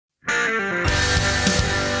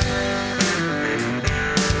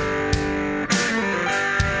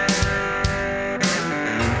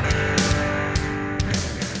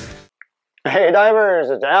Hey divers,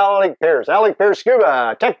 it's Alec Peirce, Alec Peirce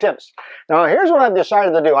Scuba, Tech Tips. Now here's what I've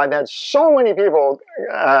decided to do. I've had so many people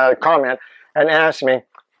comment and ask me,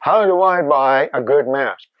 how do I buy a good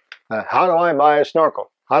mask? How do I buy a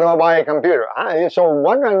snorkel? How do I buy a computer? So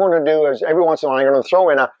what I'm going to do is every once in a while I'm going to throw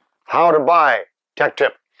in a how to buy tech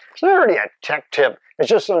tip. It's not really a tech tip. It's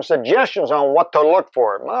just some suggestions on what to look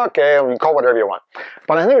for. Okay, you call it whatever you want.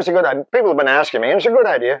 But I think it's a good idea. People have been asking me, and it's a good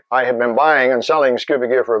idea. I have been buying and selling scuba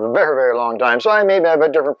gear for a very, very long time, so I maybe have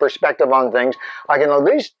a different perspective on things. I can at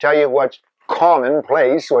least tell you what's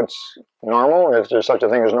commonplace, what's normal, if there's such a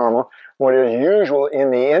thing as normal, what is usual in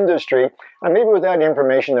the industry, and maybe with that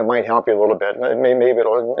information that might help you a little bit. Maybe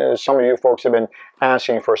some of you folks have been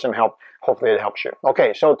asking for some help. Hopefully it helps you.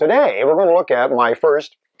 Okay, so today we're going to look at my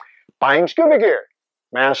first buying scuba gear.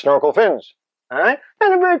 Mask, snorkel, fins. All right?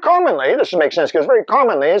 And very commonly, this makes sense because very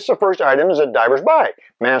commonly it's the first items that divers buy.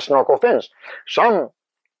 Mask, snorkel, fins. Some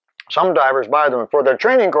divers buy them for their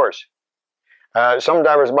training course. Some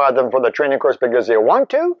divers buy them for the training course because they want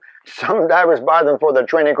to. Some divers buy them for the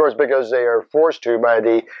training course because they are forced to by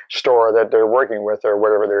the store that they're working with or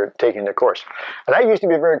whatever they're taking the course. And that used to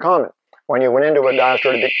be very common. When you went into a dive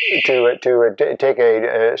store to take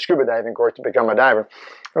a scuba diving course to become a diver,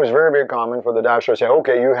 it was very, very common for the dive store to say,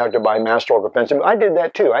 okay, you have to buy mask, snorkel, fins. I did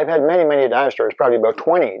that too. I've had many, many dive stores, probably about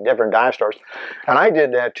 20 different dive stores. And I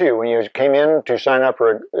did that too. When you came in to sign up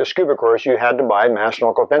for a scuba course, you had to buy mask,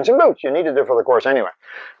 snorkel, fins, and boots. You needed it for the course anyway.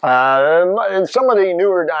 Some of the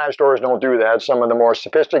newer dive stores don't do that. Some of the more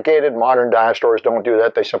sophisticated, modern dive stores don't do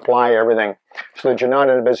that. They supply everything so that you're not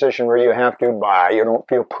in a position where you have to buy. You don't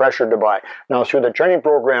feel pressured to buy. Now, through the training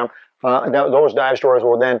program, those dive stores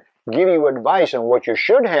will then give you advice on what you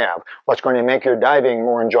should have, what's going to make your diving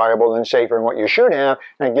more enjoyable and safer, and what you should have,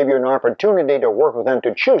 and give you an opportunity to work with them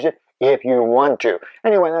to choose it if you want to.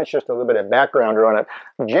 Anyway, that's just a little bit of background on it.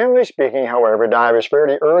 Generally speaking, however, divers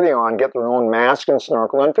fairly early on get their own mask and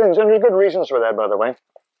snorkel and fins, and there's good reasons for that, by the way.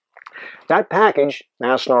 That package,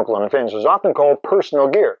 mask, snorkel, and fins, is often called personal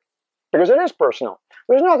gear, because it is personal.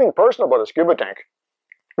 There's nothing personal about a scuba tank.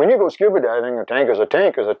 When you go scuba diving, a tank is a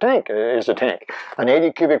tank is a tank is a tank. An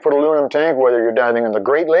 80 cubic foot aluminum tank, whether you're diving in the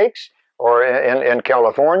Great Lakes or in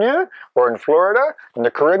California or in Florida, in the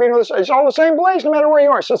Caribbean, it's all the same place no matter where you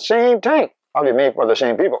are. It's the same tank, probably made by the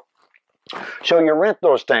same people. So you rent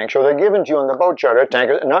those tanks, or they're given to you on the boat charter. Tank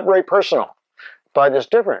is not very personal, but it's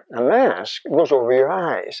different. A mask goes over your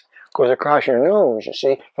eyes, goes across your nose, you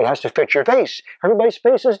see. It has to fit your face. Everybody's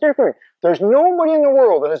face is different. There's nobody in the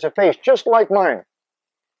world that has a face just like mine.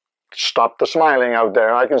 Stop the smiling out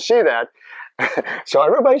there. I can see that. So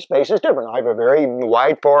everybody's face is different. I have a very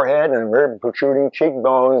wide forehead and very protruding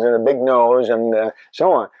cheekbones and a big nose and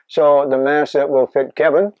so on. So the mask that will fit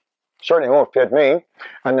Kevin certainly won't fit me.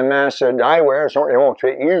 And the mask that I wear certainly won't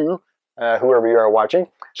fit you, whoever you are watching.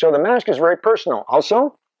 So the mask is very personal.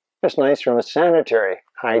 Also, it's nice from a sanitary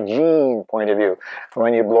hygiene point of view.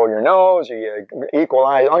 When you blow your nose or you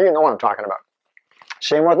equalize, oh, you know what I'm talking about.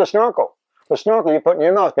 Same with the snorkel. The snorkel you put in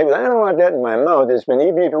your mouth, people say, I don't want that in my mouth. It's been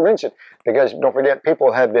even if you rinse it. Because don't forget,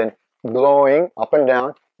 people have been blowing up and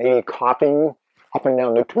down, maybe coughing up and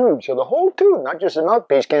down the tube. So the whole tube, not just the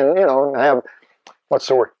mouthpiece, can, have, what's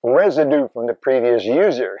the word, residue from the previous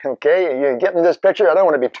user. Okay, you're getting this picture? I don't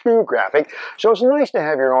want to be too graphic. So it's nice to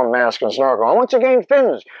have your own mask and snorkel. And once again,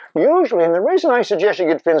 fins. Usually, and the reason I suggest you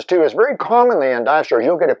get fins too is very commonly in dive stores,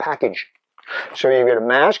 you'll get a package. So you get a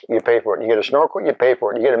mask, you pay for it. You get a snorkel, you pay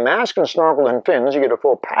for it. You get a mask and snorkel and fins, you get a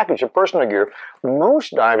full package of personal gear.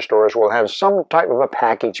 Most dive stores will have some type of a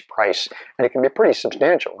package price, and it can be pretty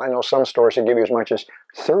substantial. I know some stores will give you as much as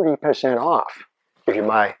 30% off if you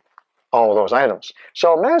buy all of those items.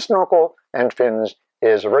 So mask, snorkel, and fins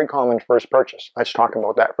is a very common first purchase. Let's talk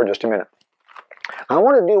about that for just a minute. I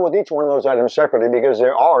want to deal with each one of those items separately because they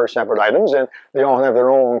are separate items and they all have their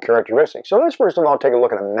own characteristics. So let's first of all take a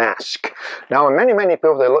look at a mask. Now, many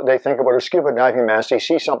people, they think about a scuba diving mask, they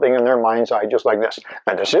see something in their mind's eye just like this.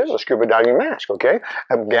 And this is a scuba diving mask, okay?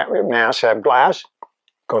 Masks have glass,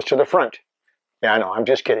 goes to the front. Yeah, I know, I'm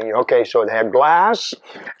just kidding you. Okay, so they have glass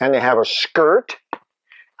and they have a skirt,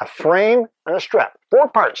 a frame, and a strap. 4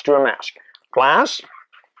 parts to a mask. Glass,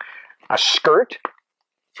 a skirt,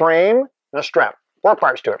 frame, and a strap. 4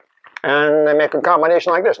 parts to it. And they make a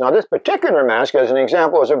combination like this. Now, this particular mask, as an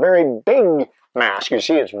example, is a very big mask. You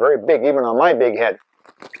see, it's very big, even on my big head.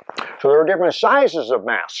 So there are different sizes of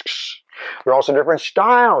masks. There are also different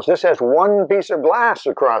styles. This has 1 piece of glass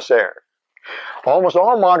across there. Almost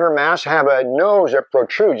all modern masks have a nose that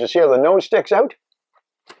protrudes. You see how the nose sticks out?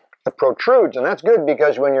 that protrudes, and that's good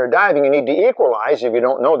because when you're diving, you need to equalize. If you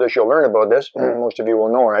don't know this, you'll learn about this. Most of you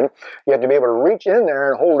will know already. You have to be able to reach in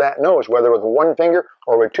there and hold that nose, whether with one finger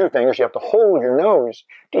or with two fingers. You have to hold your nose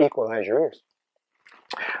to equalize your ears.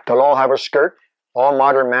 They'll all have a skirt. All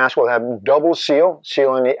modern masks will have double seal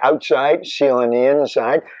on the outside, seal on the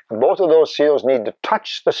inside. And both of those seals need to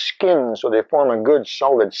touch the skin so they form a good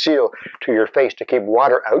solid seal to your face to keep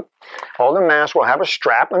water out. All the masks will have a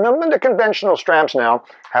strap, and the conventional straps now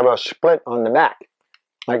have a split on the back,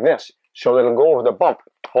 like this, so it'll go over the bump.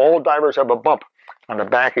 All divers have a bump on the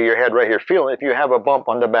back of your head right here. Feel it. If you have a bump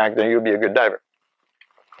on the back, then you'll be a good diver.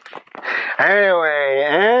 Anyway,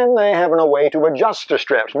 and they have a way to adjust the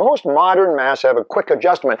straps. Most modern masks have a quick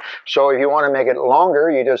adjustment. So if you want to make it longer,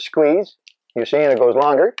 you just squeeze. You see, and it goes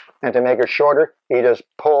longer. And to make it shorter, you just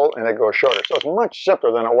pull and it goes shorter. So it's much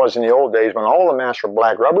simpler than it was in the old days when all the masks were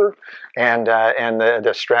black rubber and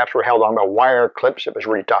the straps were held on by wire clips. It was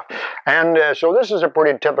really tough. And so this is a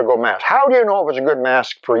pretty typical mask. How do you know if it's a good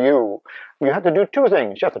mask for you? You have to do two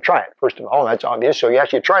things. You have to try it. First of all, that's obvious. So you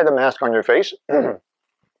actually try the mask on your face.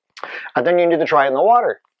 And then you need to try it in the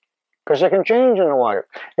water, because it can change in the water.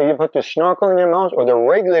 If you put the snorkel in your mouth or the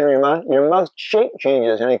regulator in your mouth shape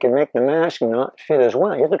changes, and it can make the mask not fit as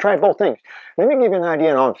well. You have to try both things. Let me give you an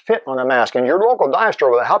idea on fit on a mask, and your local dive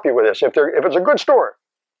store will help you with this. If it's a good store,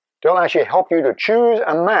 they'll actually help you to choose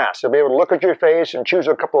a mask. They'll be able to look at your face and choose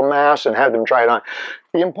a couple of masks and have them try it on.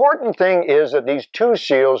 The important thing is that these two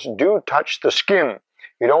seals do touch the skin.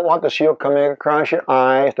 You don't want the seal coming across your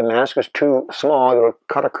eye. If the mask is too small, it'll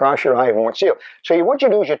cut across your eye and won't seal. So what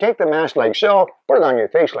you do is you take the mask like so, put it on your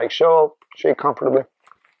face like so, see comfortably.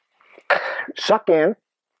 Suck in.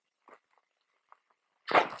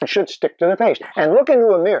 It should stick to the face. And look into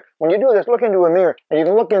a mirror. When you do this, look into a mirror, and you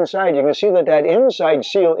can look inside. You can see that inside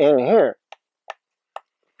seal in here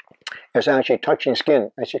is actually touching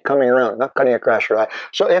skin, actually coming around, not cutting across your eye.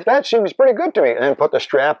 So if that seems pretty good to me, then put the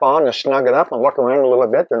strap on and snug it up and look around a little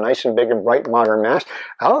bit. They're nice and big and bright modern masks.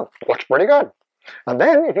 Oh, looks pretty good. And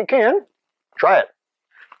then, if you can, try it.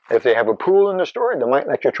 If they have a pool in the store, they might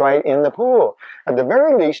let you try it in the pool. At the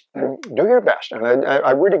very least, do your best. And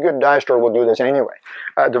a really good dive store will do this anyway.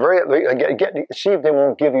 At the very least, see if they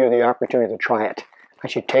won't give you the opportunity to try it.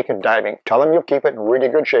 Actually take it diving. Tell them you'll keep it in really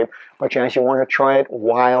good shape, but you actually want to try it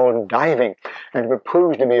while diving. And if it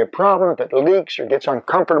proves to be a problem, if it leaks or gets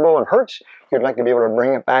uncomfortable and hurts, you'd like to be able to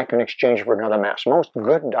bring it back and exchange it for another mask. Most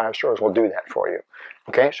good dive stores will do that for you.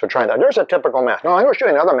 Okay, so try that. There's a typical mask. Now I'm going to show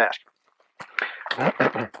you another mask.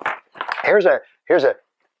 Here's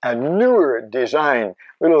a newer design,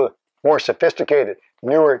 a little more sophisticated,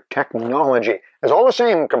 newer technology. It's all the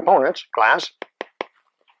same components: glass,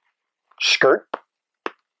 skirt,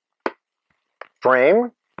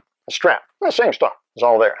 frame, strap. The same stuff. It's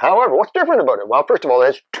all there. However, what's different about it? Well, first of all, it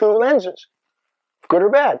has two lenses. Good or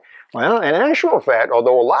bad? Well, in actual fact,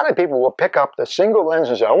 although a lot of people will pick up the single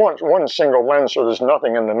lenses, I want one single lens so there's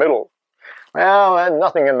nothing in the middle. Well,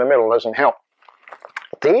 nothing in the middle doesn't help.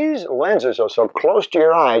 These lenses are so close to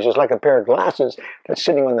your eyes, it's like a pair of glasses that's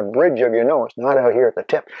sitting on the bridge of your nose, not out here at the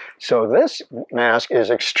tip. So this mask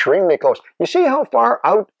is extremely close. You see how far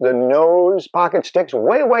out the nose pocket sticks?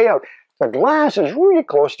 Way, way out. The glass is really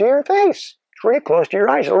close to your face. It's really close to your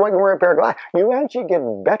eyes. It's like wearing a pair of glasses. You actually get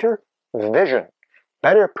better vision,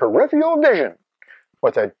 better peripheral vision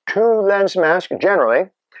with a two-lens mask generally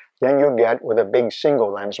than you get with a big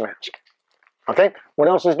single-lens mask. Okay, what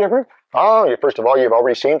else is different? Oh, first of all, you've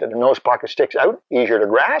already seen that the nose pocket sticks out, easier to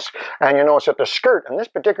grasp, and you notice that the skirt on this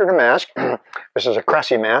particular mask, this is a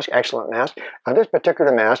Cressy mask, excellent mask, on this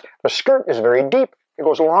particular mask, the skirt is very deep. It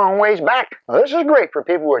goes a long ways back. Now, this is great for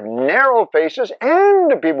people with narrow faces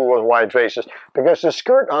and people with wide faces, because the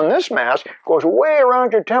skirt on this mask goes way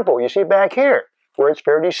around your temple. You see back here, where it's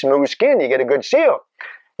fairly smooth skin, you get a good seal.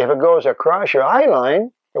 If it goes across your eye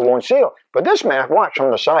line, it won't seal. But this mask, watch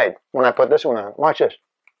from the side. When I put this one on, watch this.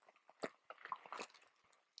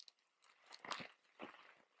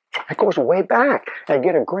 It goes way back. And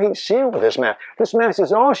get a great seal with this mask. This mask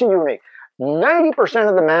is also unique. 90%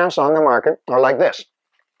 of the masks on the market are like this.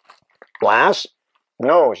 Glass,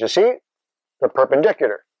 nose. You see? They're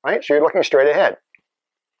perpendicular, right? So you're looking straight ahead.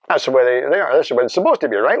 That's the way they are. That's the way it's supposed to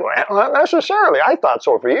be, right? Well, not necessarily. I thought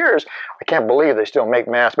so for years. I can't believe they still make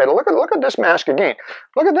masks. But look at this mask again.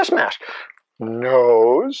 Look at this mask.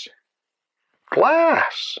 Nose,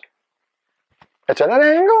 glass. It's at an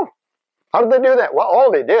angle. How did they do that? Well,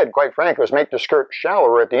 all they did, quite frankly, was make the skirt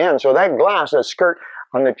shallower at the end. So that glass, that skirt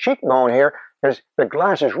on the cheekbone here, the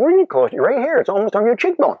glass is really close. Right here, it's almost on your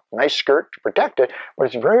cheekbone. Nice skirt to protect it, but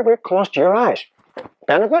it's very, very close to your eyes.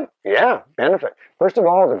 Benefit? Yeah, benefit. First of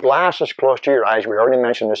all, the glass is close to your eyes. We already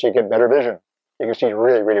mentioned this. You get better vision. You can see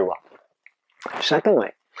really, really well. Secondly,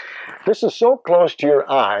 this is so close to your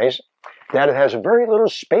eyes that it has very little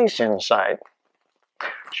space inside.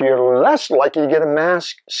 So you're less likely to get a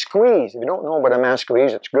mask squeeze. If you don't know about a mask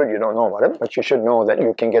squeeze, it's good you don't know about it, but you should know that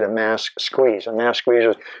you can get a mask squeeze. A mask squeeze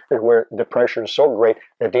is where the pressure is so great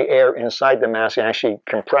that the air inside the mask actually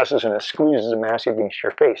compresses and it squeezes the mask against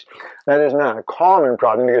your face. That is not a common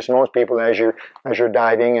problem because most people, as you're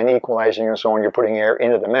diving and equalizing and so on, you're putting air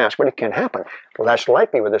into the mask, but it can happen. Less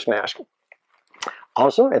likely with this mask.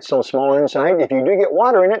 Also, it's so small inside, if you do get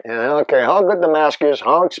water in it, and I don't care how good the mask is,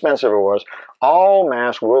 how expensive it was, all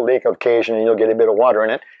masks will leak occasionally, you'll get a bit of water in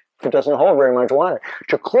it. It doesn't hold very much water.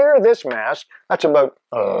 To clear this mask, that's about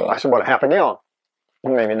a half a gallon.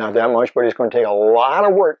 Maybe not that much, but it's going to take a lot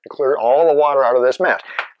of work to clear all the water out of this mask.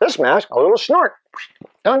 This mask, a little snort,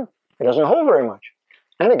 done. It doesn't hold very much.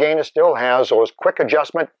 And again, it still has those quick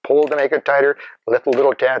adjustment, pull to make it tighter, lift a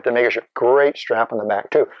little tab to make it a great strap on the back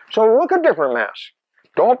too. So look at different masks.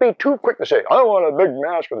 Don't be too quick to say, I want a big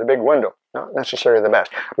mask with a big window. Not necessarily the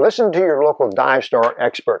best. Listen to your local dive store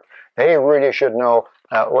expert. They really should know,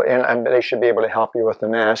 and they should be able to help you with the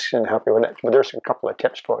masks and help you with that. But there's a couple of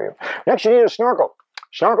tips for you. Next, you need a snorkel.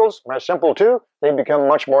 Snorkels are simple too. They've become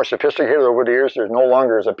much more sophisticated over the years. There's no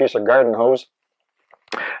longer a piece of garden hose.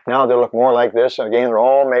 Now they look more like this. Again, they're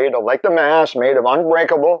all made of, like the mask, made of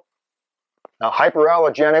unbreakable,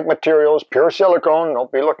 hyperallergenic materials, pure silicone.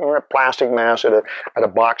 Don't be looking at plastic masks at a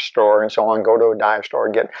box store and so on. Go to a dive store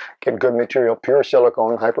and get good material, pure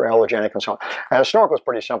silicone, hyperallergenic and so on. And a snorkel is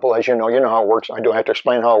pretty simple, as you know. You know how it works. I do have to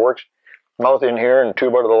explain how it works. Mouth in here and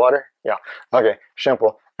tube out of the water. Yeah, okay,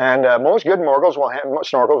 simple. And most good snorkels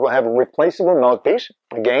will have a replaceable mouthpiece.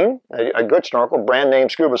 Again, a good snorkel, brand name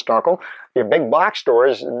Scuba snorkel. Your big box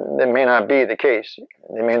stores, that may not be the case.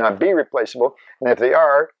 They may not be replaceable. And if they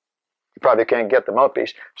are, you probably can't get the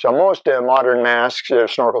mouthpiece. So most modern masks,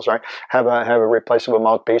 snorkels, have a replaceable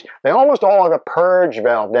mouthpiece. They almost all have a purge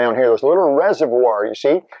valve down here. There's a little reservoir, you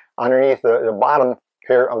see, underneath the bottom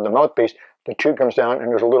here of the mouthpiece. The tube comes down and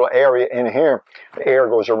there's a little area in here. The air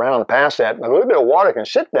goes around past that. A little bit of water can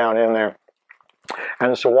sit down in there.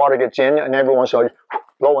 And so water gets in and every once in a while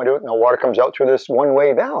blow into it and the water comes out through this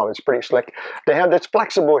one-way valve. It's pretty slick. They have this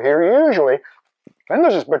flexible here usually. And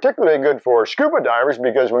this is particularly good for scuba divers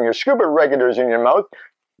because when your scuba regular's in your mouth,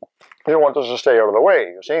 you don't want those to stay out of the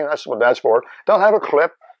way. You see, that's what that's for. They'll have a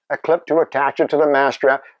clip to attach it to the mask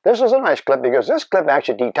strap. This is a nice clip because this clip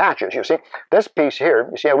actually detaches. You see, this piece here,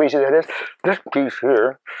 you see how easy that is? This piece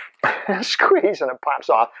here, squeeze and it pops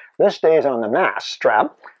off. This stays on the mask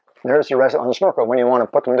strap. There's the rest on the snorkel. When you want to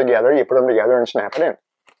put them together, you put them together and snap it in.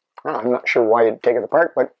 I'm not sure why you'd take it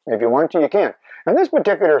apart, but if you want to, you can. And this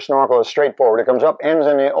particular snorkel is straightforward. It comes up, ends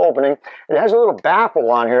in the opening. It has a little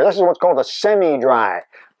baffle on here. This is what's called a semi-dry.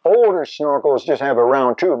 Older snorkels just have a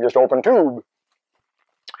round tube, just open tube.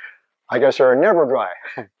 I guess they're never dry.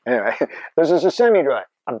 Anyway, this is a semi-dry,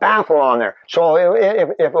 a baffle on there. So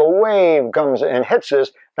if a wave comes and hits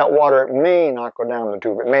this, that water may not go down the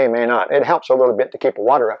tube. It may not. It helps a little bit to keep the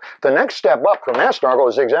water out. The next step up from that snorkel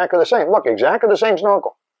is exactly the same. Look, exactly the same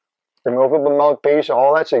snorkel. Removable mouthpiece,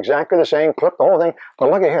 all that's exactly the same. Clip the whole thing. But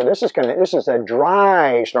look at here. This is a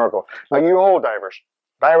dry snorkel. Now you old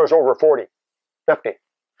divers over 40, 50.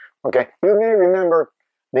 Okay, you may remember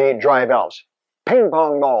the dry valves. Ping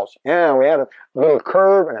pong balls. Yeah, we had a little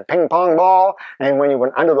curve and a ping pong ball, and when you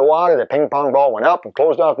went under the water, the ping pong ball went up and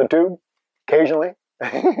closed off the tube occasionally.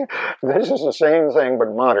 This is the same thing,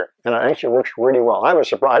 but modern, and it actually works really well. I was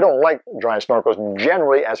surprised. I don't like dry snorkels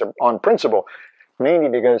generally on principle, mainly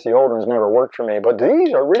because the old ones never worked for me, but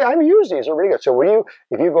these are really, I've used these, they're really good. So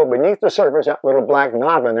if you go beneath the surface, that little black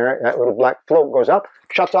knob in there, that little black float goes up,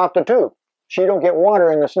 shuts off the tube. So you don't get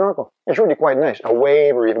water in the snorkel. It's really quite nice. A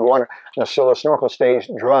wave or even water, so the snorkel stays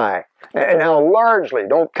dry. And now largely,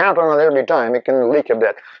 don't count on it every time. It can leak a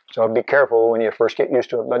bit. So be careful when you first get used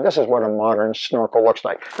to it. But this is what a modern snorkel looks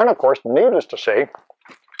like. And of course, needless to say,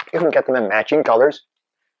 you can get them in matching colors.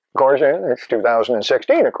 Of course, it's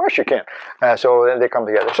 2016. Of course you can. So they come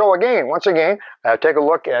together. So again, once again, take a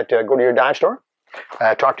look at, go to your dive store.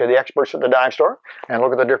 Talk to the experts at the dive store and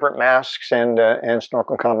look at the different masks and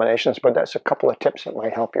snorkel combinations. But that's a couple of tips that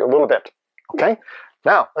might help you a little bit. Okay?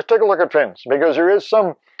 Now, let's take a look at fins, because there is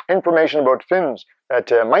some information about fins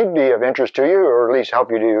that might be of interest to you, or at least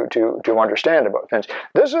help you to understand about fins.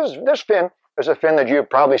 This fin is a fin that you've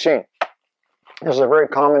probably seen. This is a very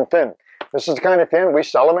common fin. This is the kind of fin we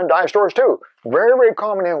sell them in dive stores too. Very, very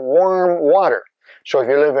common in warm water. So if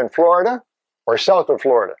you live in Florida or south of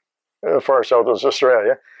Florida, far south is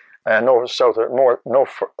Australia, no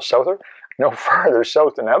farther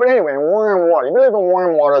south than that. But anyway, in warm water, if you live in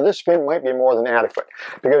warm water, this fin might be more than adequate,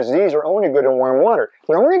 because these are only good in warm water.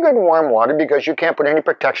 They're only good in warm water because you can't put any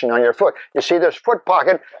protection on your foot. You see this foot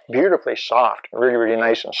pocket, beautifully soft, really, really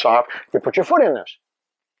nice and soft. You put your foot in this,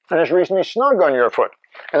 and it's reasonably snug on your foot.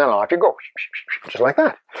 And then off you go, just like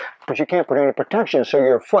that. But you can't put any protection, so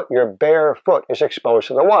your foot, your bare foot, is exposed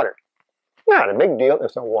to the water. Not a big deal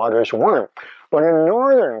if the water is warm. But in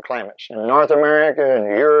northern climates, in North America and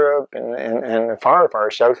Europe and far,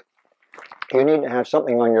 far south, you need to have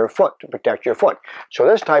something on your foot to protect your foot. So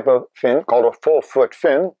this type of fin, called a full foot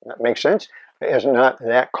fin, that makes sense, is not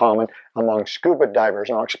that common among scuba divers,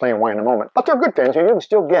 and I'll explain why in a moment. But they're good fins, and you can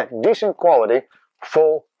still get decent quality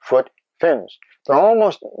full foot fins. They're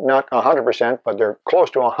almost not 100%, but they're close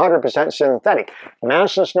to 100% synthetic.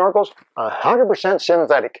 Masks and snorkels, 100%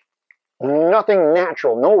 synthetic. Nothing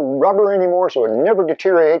natural, no rubber anymore, so it never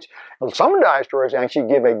deteriorates. And some dive stores actually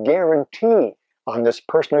give a guarantee on this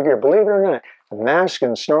personal gear. Believe it or not, mask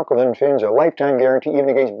and snorkel and fins, a lifetime guarantee, even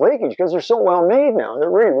against breakage, because they're so well made now.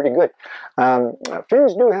 They're really, really good.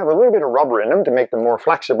 Fins do have a little bit of rubber in them to make them more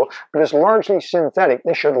flexible, but it's largely synthetic.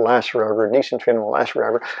 They should last forever. A decent fin will last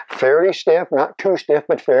forever. Fairly stiff, not too stiff,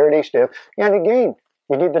 but fairly stiff. And again,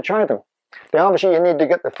 you need to try them. Now, obviously, you need to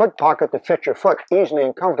get the foot pocket to fit your foot easily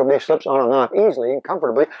and comfortably, slips on and off easily and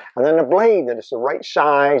comfortably, and then the blade that is the right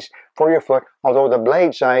size for your foot, although the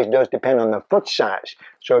blade size does depend on the foot size.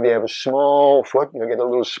 So if you have a small foot, you'll get a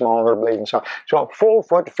little smaller blade and so on. So a full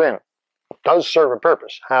foot fin does serve a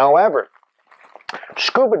purpose. However,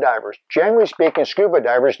 scuba divers, generally speaking, scuba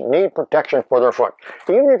divers need protection for their foot.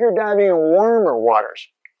 Even if you're diving in warmer waters,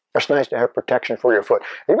 it's nice to have protection for your foot.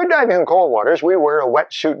 If you're diving in cold waters, we wear a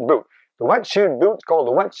wetsuit boot. The wetsuit boot is called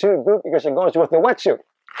the wetsuit boot because it goes with the wetsuit.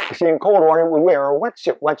 You see, in cold water, we wear a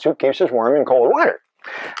wetsuit. Wetsuit keeps us warm in cold water.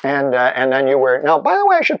 And then you wear it. Now, by the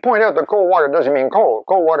way, I should point out that cold water doesn't mean cold.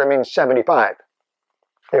 Cold water means 75.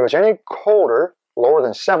 If it's any colder, lower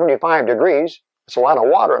than 75 degrees, it's a lot of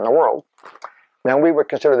water in the world, then we would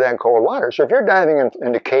consider that cold water. So if you're diving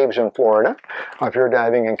into caves in Florida, if you're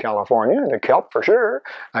diving in California, the kelp for sure,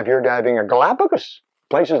 if you're diving in Galapagos,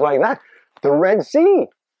 places like that, the Red Sea.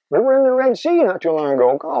 We were in the Red Sea not too long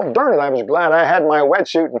ago. Oh, darn it, I was glad I had my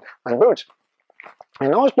wetsuit and boots.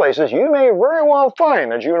 In those places, you may very well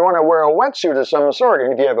find that you want to wear a wetsuit of some sort.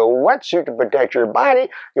 And if you have a wetsuit to protect your body,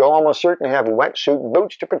 you'll almost certainly have wetsuit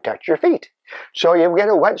boots to protect your feet. So you get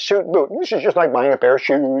a wetsuit boot. This is just like buying a pair of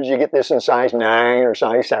shoes. You get this in size 9 or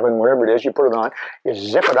size 7, whatever it is. You put it on, you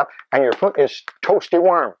zip it up, and your foot is toasty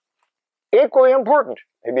warm. Equally important,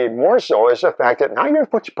 maybe more so, is the fact that now your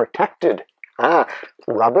foot's protected.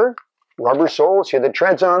 Rubber soles, see the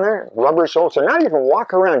treads on there? Rubber soles. So now you can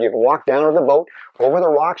walk around. You can walk down to the boat, over the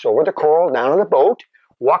rocks, over the coral, down to the boat,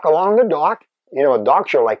 walk along the dock. You know,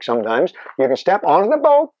 docks are like sometimes. You can step onto the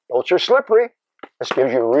boat. Boats are slippery. This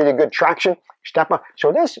gives you really good traction. Step on.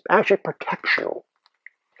 So this actually protects you.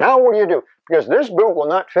 Now what do? Because this boot will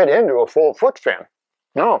not fit into a full foot fin.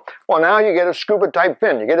 No. Well, now you get a scuba type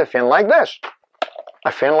fin. You get a fin like this.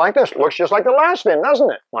 A fin like this looks just like the last fin, doesn't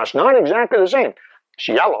it? Well, it's not exactly the same. It's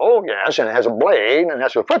yellow, yes, and it has a blade, and it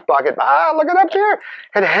has a foot pocket. Look it up here.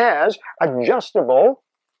 It has adjustable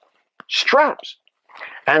straps.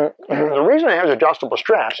 And the reason it has adjustable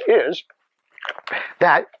straps is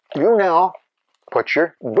that you now put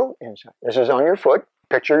your boot inside. This is on your foot.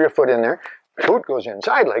 Picture your foot in there. Boot goes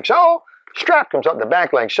inside like so. Strap comes up the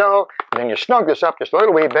back like so. And then you snug this up just a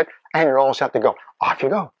little wee bit, and you're all set to go. Off you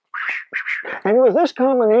go. And with this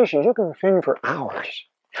combination, you can fin for hours.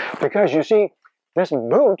 Because you see, this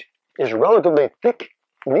boot is relatively thick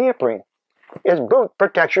neoprene. Its boot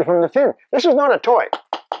protects you from the fin. This is not a toy.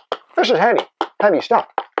 This is heavy stuff.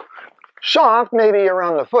 Soft, maybe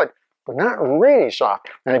around the foot, but not really soft.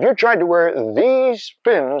 And if you tried to wear these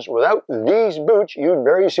fins without these boots, you'd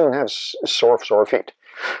very soon have sore feet.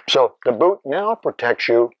 So the boot now protects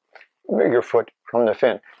your foot from the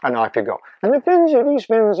fin, and off you go. And the fins are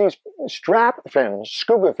these strap fins,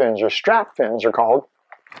 scuba fins or strap fins are called,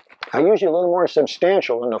 are usually a little more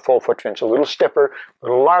substantial than the full foot fins. A little stiffer, a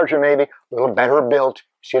little larger maybe, a little better built.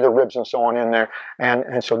 See the ribs and so on in there.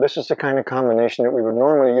 And so this is the kind of combination that we would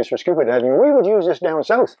normally use for scuba diving. We would use this down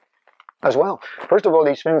south as well. First of all,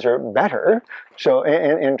 these fins are better, so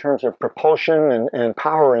in terms of propulsion and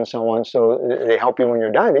power and so on, so they help you when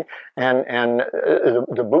you're diving, and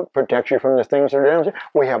the boot protects you from the things that are down there.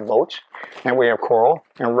 We have boats, and we have coral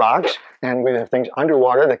and rocks, and we have things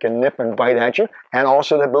underwater that can nip and bite at you, and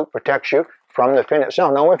also the boot protects you from the fin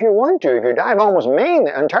itself. Now, if you want to, if you dive almost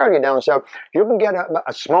entirely down south, you can get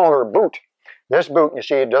a smaller boot This boot, you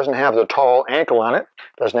see, it doesn't have the tall ankle on it,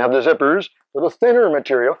 doesn't have the zippers, a little thinner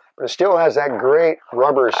material, but it still has that great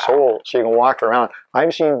rubber sole so you can walk around.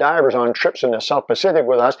 I've seen divers on trips in the South Pacific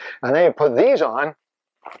with us, and they have put these on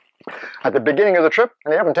at the beginning of the trip,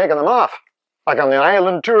 and they haven't taken them off. Like on the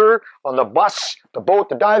island tour, on the bus, the boat,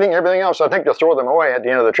 the diving, everything else. I think they'll throw them away at the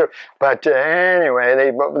end of the trip. But anyway,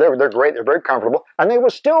 they're great. They're very comfortable. And they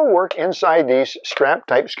will still work inside these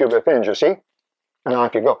strap-type scuba fins, you see? And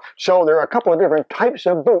off you go. So there are a couple of different types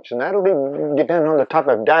of boots, and that'll be depending on the type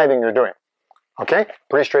of diving you're doing. Okay?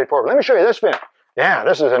 Pretty straightforward. Let me show you this fin. Yeah,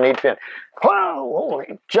 this is a neat fin. Whoa,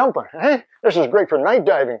 holy jumping. Eh? This is great for night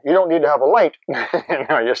diving. You don't need to have a light.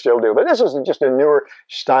 No, you still do. But this is just a newer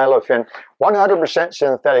style of fin. 100%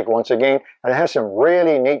 synthetic once again, and it has some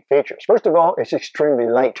really neat features. First of all, it's extremely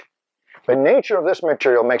light. The nature of this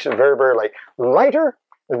material makes it very, very light. Lighter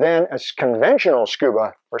than a conventional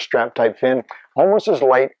scuba or strap type fin, almost as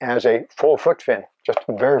light as a full foot fin. Just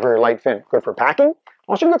a very, very light fin. Good for packing,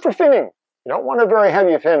 also good for finning. You don't want a very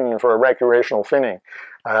heavy fin for a recreational finning.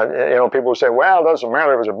 People say, well, it doesn't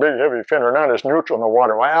matter if it's a big, heavy fin or not, it's neutral in the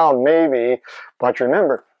water. Well, maybe, but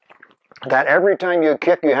remember that every time you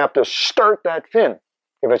kick, you have to start that fin.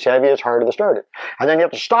 If it's heavy, it's harder to start it. And then you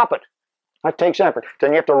have to stop it. That takes effort.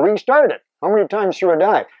 Then you have to restart it. How many times through a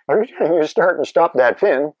dive? Every time you start and stop that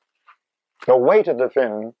fin, the weight of the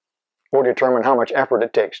fin will determine how much effort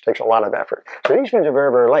it takes. It takes a lot of effort. So these fins are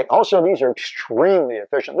very, very light. Also, these are extremely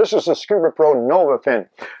efficient. This is the Scuba Pro Nova fin.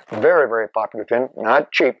 Very, very popular fin.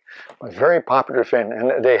 Not cheap, but very popular fin.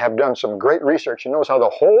 And they have done some great research. You notice how the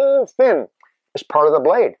whole fin is part of the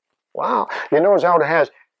blade. Wow. You notice how it has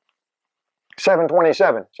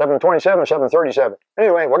 727, 727, 737.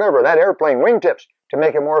 Anyway, whatever, that airplane wingtips to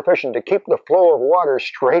make it more efficient, to keep the flow of water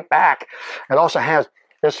straight back. It also has,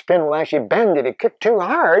 this fin will actually bend. If you kick too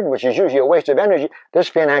hard, which is usually a waste of energy, this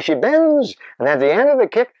fin actually bends. And at the end of the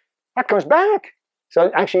kick, that comes back. So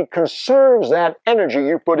it actually conserves that energy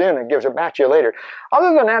you put in and gives it back to you later.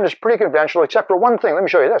 Other than that, it's pretty conventional, except for one thing. Let me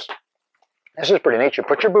show you this. This is pretty neat. You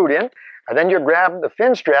put your boot in, and then you grab the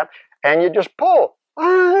fin strap, and you just pull.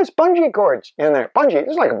 There's bungee cords in there. Bungee,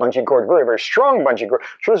 it's like a bungee cord, very, very strong bungee cord.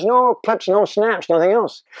 So there's no clips, no snaps, nothing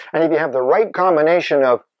else. And if you have the right combination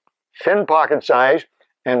of fin pocket size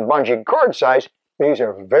and bungee cord size, these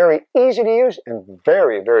are very easy to use and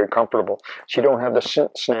very, very comfortable. So you don't have the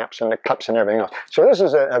snaps and the clips and everything else. So this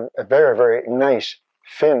is a very, very nice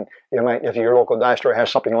fin. You might, if your local dive store has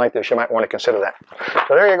something like this, you might want to consider that.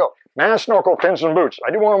 So there you go. Mask, snorkel, fins, and boots.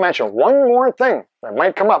 I do want to mention one more thing that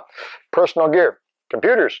might come up. Personal gear.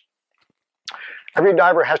 Computers. Every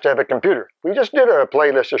diver has to have a computer. We just did a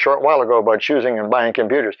playlist a short while ago about choosing and buying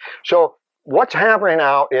computers. So what's happening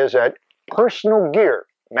now is that personal gear,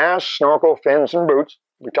 mask, snorkel, fins, and boots,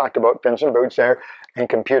 we talked about fins and boots there, and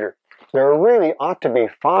computer. There really ought to be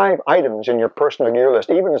 5 items in your personal gear list,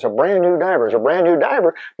 even as a brand new diver. As a brand new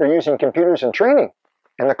diver, you're using computers in training,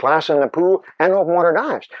 in the class, in the pool, and open water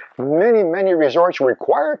dives. Many, many resorts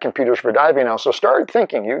require computers for diving now. So start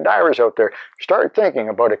thinking, you divers out there, start thinking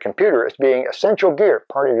about a computer as being essential gear,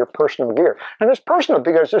 part of your personal gear. And it's personal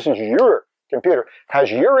because this is your computer,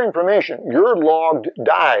 has your information, your logged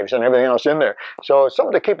dives and everything else in there. So it's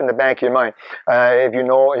something to keep in the back of your mind. If you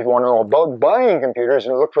want to know about buying computers,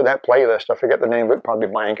 and look for that playlist. I forget the name of it, probably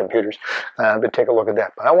Buying Computers, but take a look at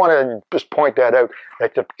that. But I want to just point that out,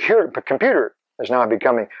 that the computer is now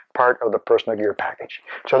becoming part of the personal gear package.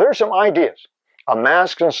 So there's some ideas of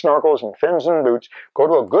masks and snorkels and fins and boots. Go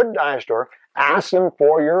to a good dive store, ask them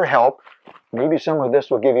for your help. Maybe some of this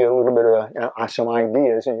will give you a little bit of some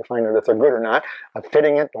ideas, and you find out if they're good or not.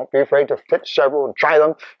 Fitting it, don't be afraid to fit several and try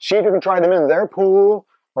them. See if you can try them in their pool,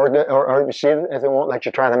 or see if they won't let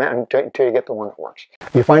you try them out until you get the one that works.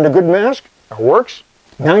 You find a good mask that works,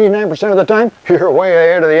 99% of the time, you're way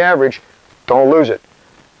ahead of the average. Don't lose it.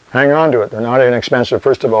 Hang on to it. They're not inexpensive,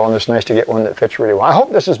 first of all, and it's nice to get one that fits really well. I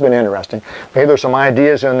hope this has been interesting. Maybe there's some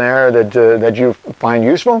ideas in there that you find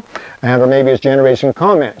useful, or maybe it's generated some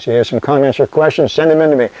comments. You have some comments or questions, send them in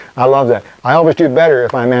to me. I love that. I always do better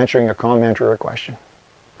if I'm answering a comment or a question.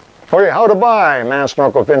 Okay, how to buy mask,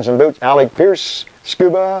 snorkel, fins, and boots. Alec Peirce,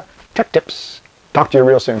 Scuba Tech Tips. Talk to you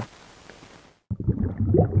real soon.